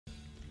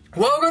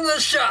Welcome to the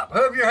shop.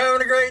 Hope you're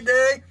having a great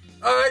day.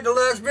 Alright, the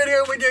last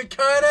video we did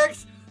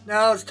Kydex.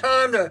 Now it's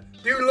time to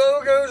do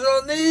logos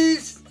on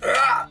these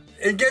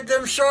and get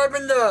them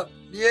sharpened up.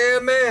 Yeah,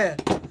 man.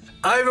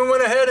 I even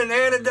went ahead and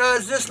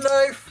anodized this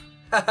knife.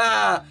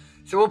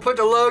 So we'll put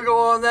the logo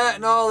on that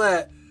and all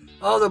that.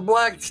 All the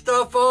black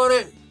stuff on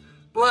it.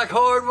 Black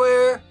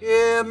hardware.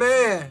 Yeah,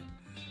 man.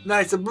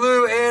 Nice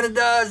blue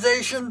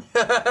anodization.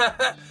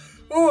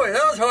 Boy,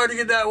 that was hard to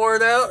get that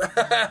word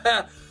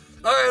out.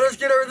 Alright, let's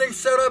get everything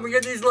set up and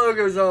get these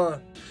logos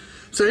on.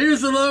 So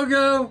here's the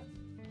logo.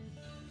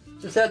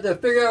 Just have to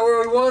figure out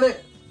where we want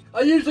it.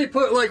 I usually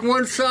put like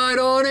one side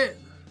on it.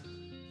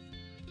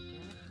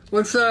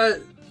 One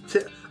side.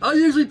 I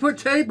usually put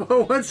tape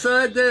on one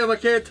side. Damn, I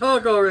can't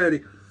talk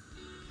already.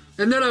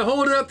 And then I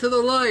hold it up to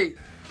the light.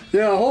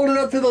 Yeah, I hold it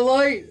up to the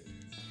light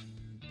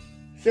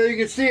so you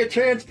can see it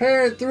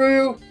transparent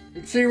through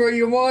and see where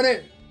you want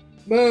it.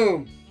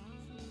 Boom.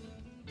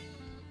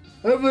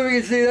 Hopefully we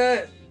can see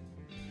that.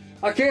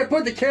 I can't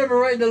put the camera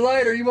right in the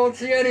light or you won't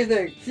see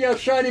anything. See how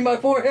shiny my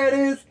forehead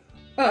is?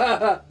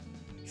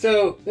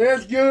 So,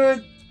 there's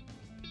good.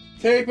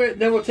 Tape it,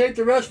 and then we'll tape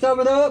the rest of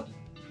it up.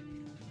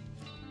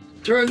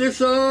 Turn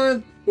this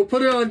on. We'll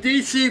put it on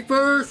DC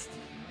first.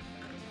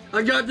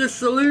 I got this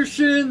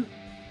solution.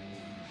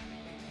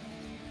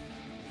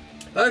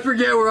 I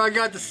forget where I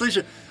got the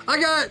solution.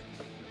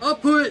 I'll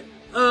put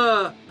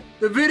the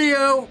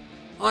video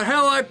on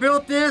how I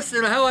built this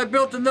and how I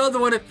built another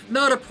one, if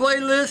not a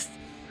playlist.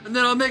 And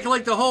then I'll make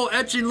like the whole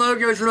etching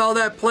logos and all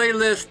that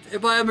playlist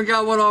if I haven't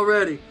got one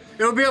already.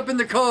 It'll be up in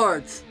the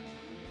cards.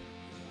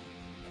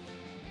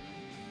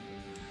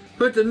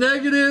 Put the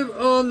negative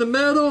on the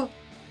metal.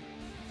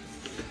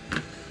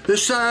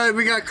 This side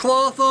we got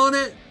cloth on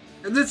it.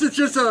 And this is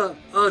just a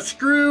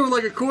screw,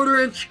 like a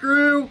 1/4-inch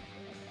screw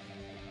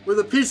with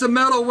a piece of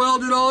metal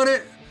welded on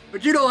it.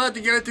 But you don't have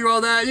to go through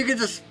all that. You can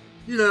just,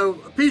 you know,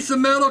 a piece of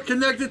metal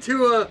connected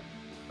to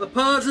a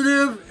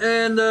positive,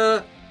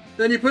 and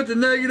then you put the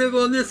negative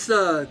on this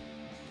side.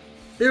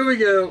 Here we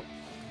go.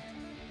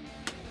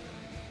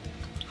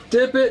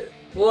 Dip it,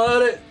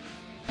 blot it.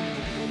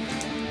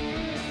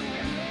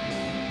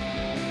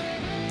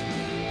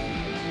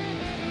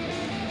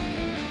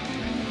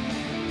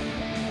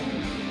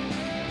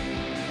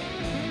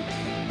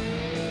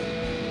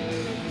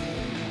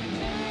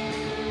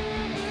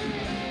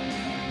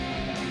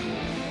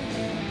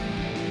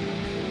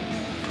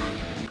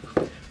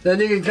 Then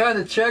you can kind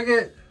of check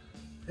it.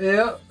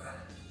 Yep.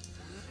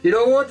 You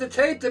don't want the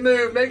tape to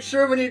move. Make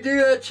sure when you do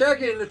that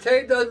checking, the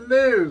tape doesn't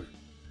move.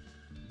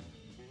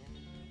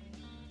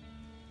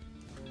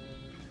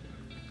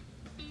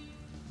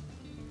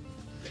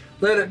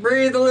 Let it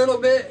breathe a little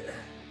bit.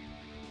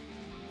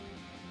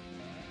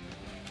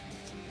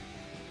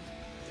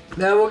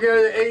 Now we'll go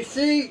to the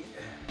AC.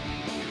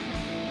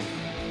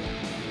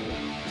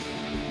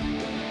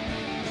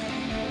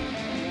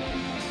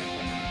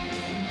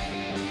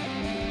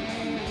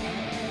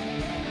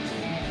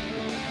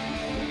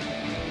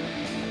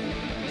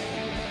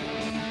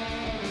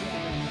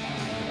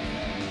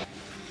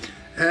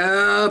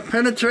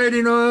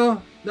 Penetrating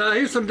oil. Now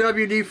here's some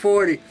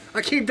WD-40.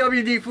 I keep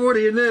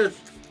WD-40 in this.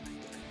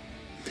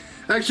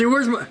 Actually,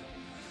 where's my...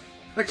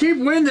 I keep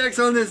Windex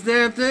on this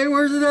damn thing.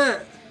 Where's it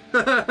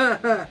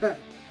at?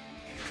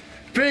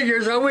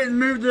 Figures, I went and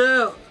moved it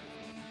out.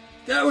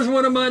 That was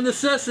one of my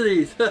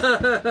necessities.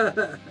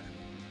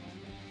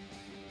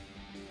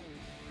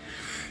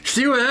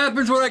 See what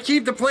happens when I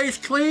keep the place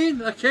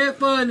clean? I can't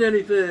find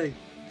anything.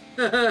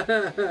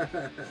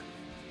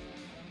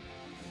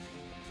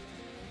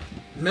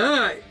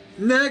 Alright,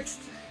 next.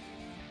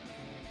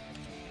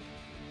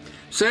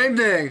 Same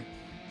thing.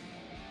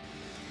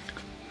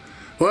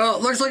 Well,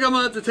 it looks like I'm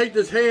gonna have to take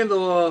this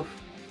handle off.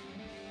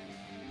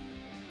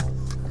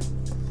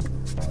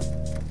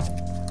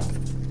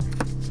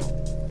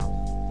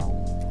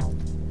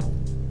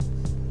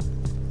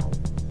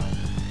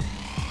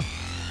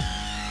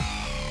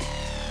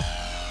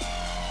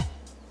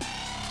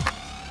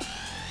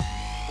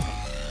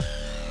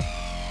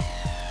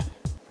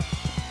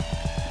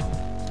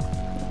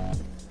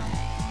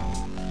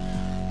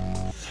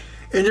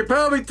 And you're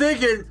probably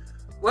thinking,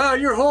 wow,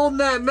 you're holding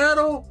that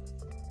metal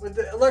with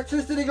the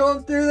electricity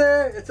going through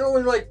there? It's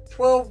only like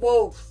 12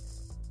 volts.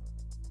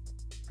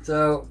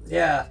 So,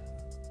 yeah,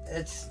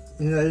 it's,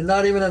 you know,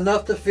 not even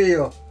enough to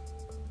feel.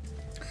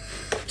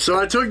 So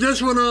I took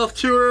this one off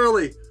too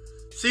early.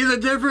 See the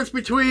difference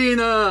between,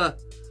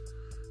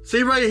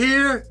 see right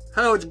here,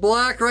 how it's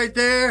black right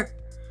there?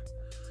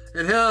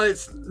 And how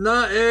it's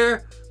not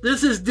air.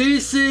 This is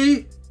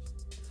DC.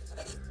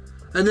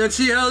 And then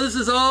see how this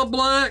is all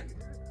black?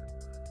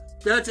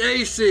 That's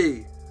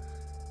AC.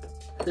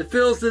 It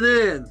fills it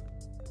in.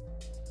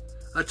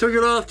 I took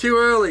it off too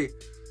early.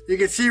 You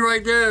can see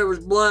right there it was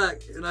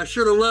black, and I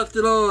should have left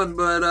it on,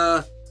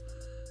 but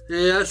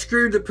yeah, I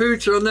screwed the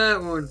pooch on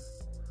that one.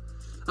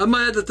 I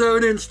might have to throw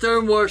it in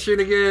stone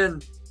washing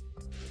again.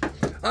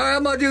 Alright,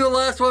 I'm gonna do the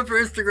last one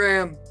for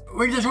Instagram.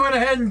 We just went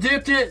ahead and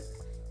dipped it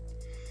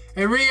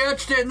and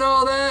re-etched it and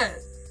all that.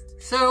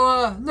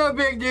 So, no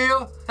big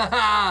deal.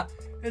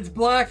 It's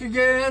black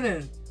again,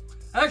 and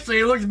actually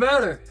it looks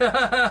better.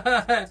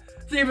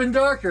 It's even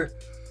darker.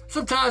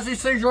 Sometimes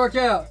these things work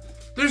out.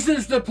 This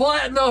is the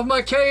platen off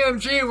my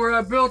KMG where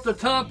I built the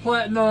top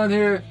platen on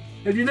here.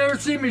 If you've never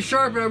seen me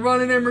sharpen, I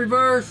run it in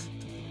reverse.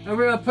 And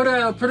we're gonna put it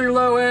at a pretty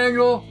low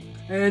angle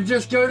and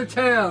just go to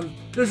town.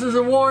 This is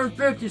a Warren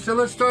 50, so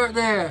let's start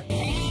there.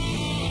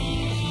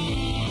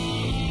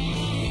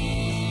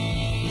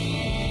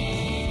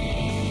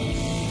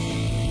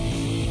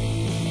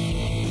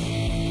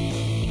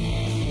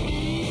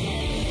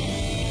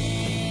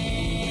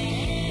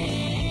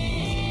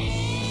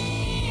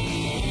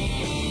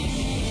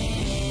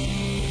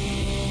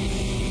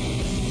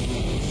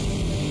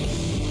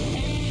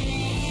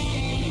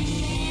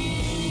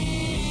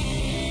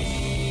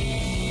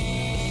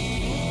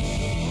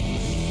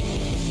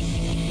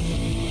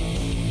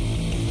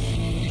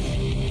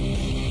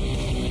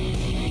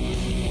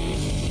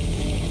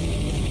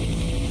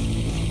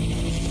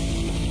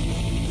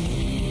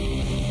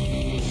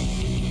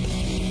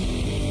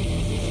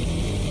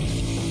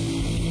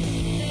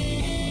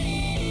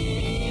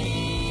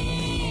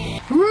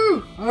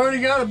 Woo! I already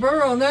got a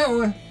burr on that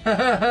one.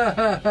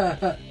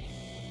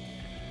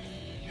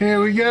 Here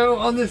we go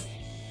on this.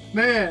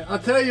 Man, I'll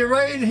tell you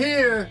right in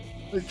here,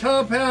 the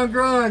compound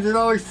grinds, it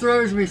always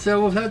throws me, so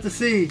we'll have to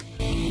see.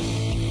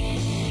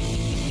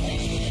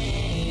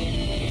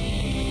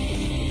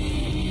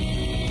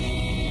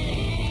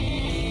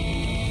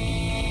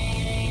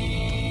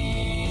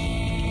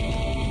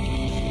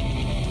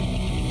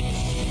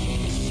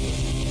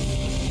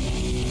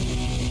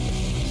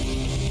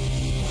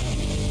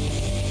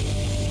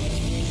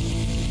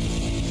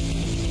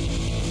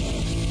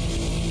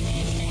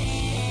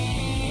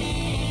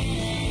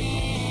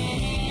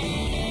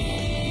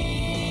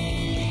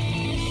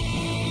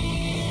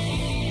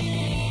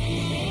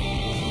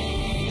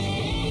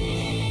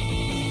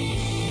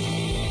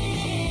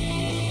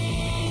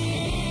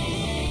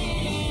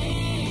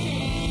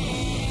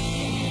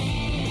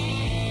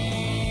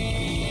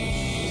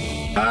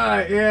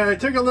 Alright, yeah, it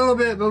took a little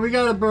bit, but we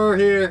got a burr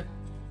here.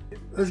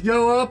 Let's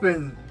go up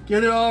and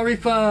get it all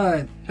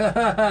refined.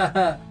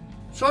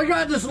 So I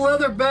got this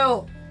leather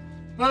belt,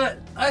 but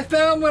I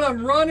found when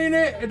I'm running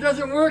it, it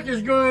doesn't work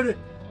as good.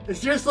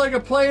 It's just like a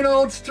plain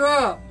old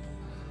strap.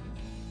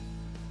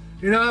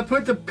 You know, I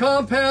put the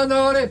compound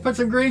on it, put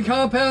some green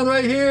compound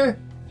right here.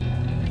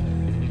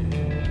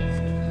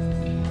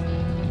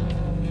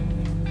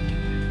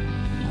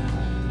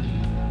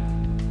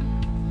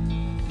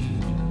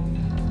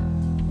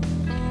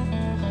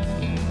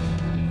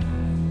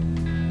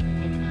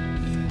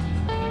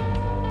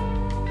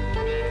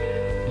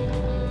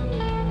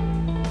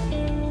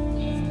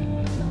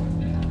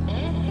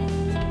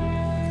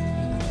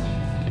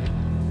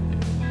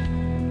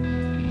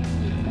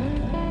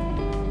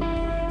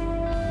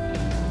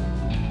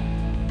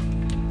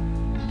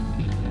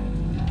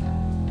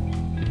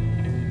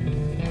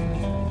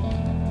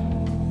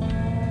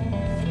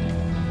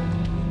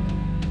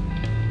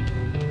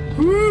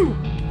 Woo!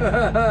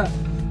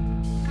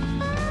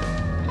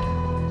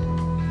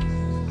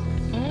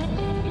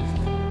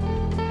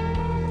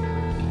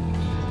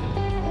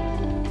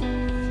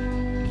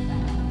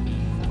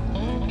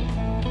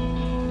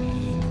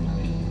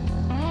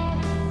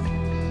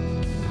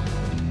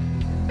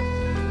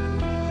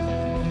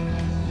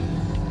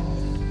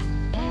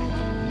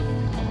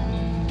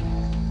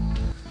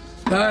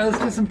 Alright, let's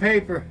get some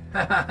paper.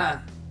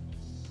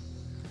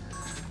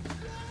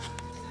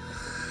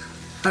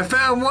 I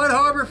found one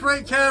Harbor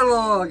Freight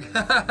catalog.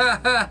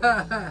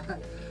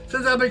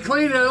 Since I've been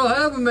cleaning, I don't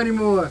have them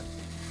anymore.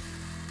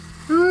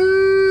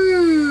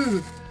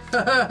 Woo!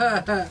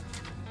 That's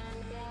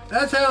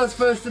how it's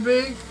supposed to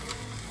be.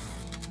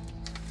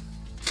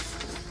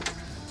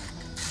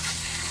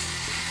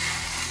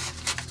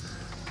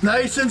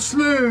 Nice and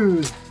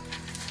smooth.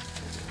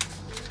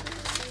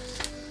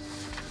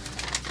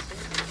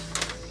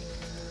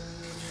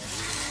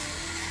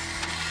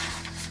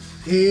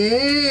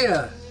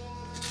 Yeah.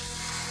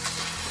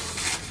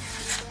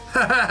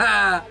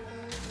 I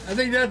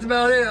think that's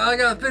about it. I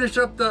gotta finish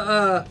up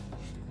the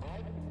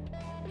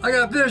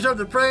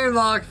frame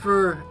lock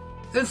for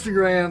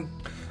Instagram.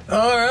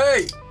 All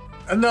right,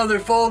 another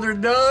folder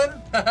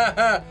done.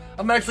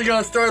 I'm actually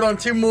gonna start on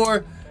 2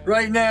 more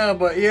right now,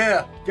 but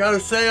yeah, gotta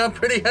say I'm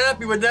pretty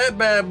happy with that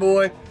bad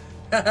boy.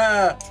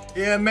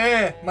 Yeah,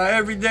 man, my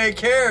everyday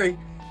carry.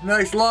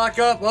 Nice lock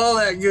up, all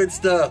that good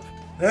stuff.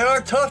 They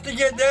are tough to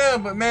get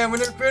down, but man, when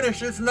they're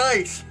finished, it's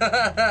nice.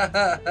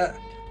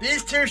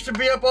 These 2 should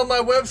be up on my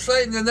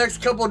website in the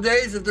next couple of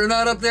days. If they're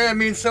not up there, it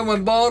means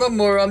someone bought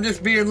them or I'm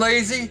just being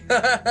lazy.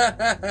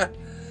 But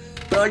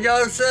I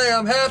gotta say,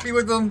 I'm happy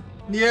with them.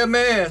 Yeah,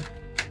 man.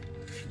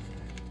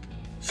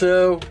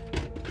 So,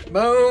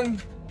 boom,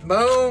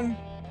 boom.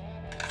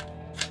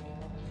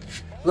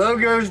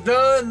 Logo's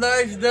done,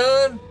 nice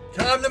done.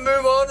 Time to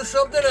move on to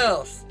something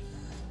else.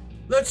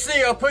 Let's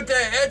see, I'll put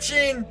that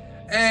etching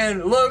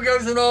and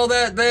logos and all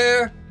that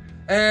there.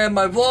 And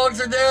my vlogs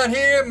are down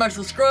here. My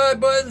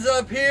subscribe button's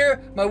up here.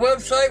 My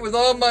website with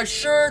all my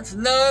shirts,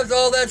 knives,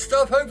 all that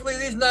stuff. Hopefully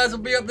these knives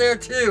will be up there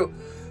too.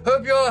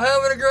 Hope y'all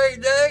having a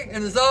great day.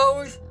 And as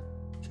always,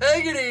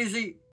 take it easy.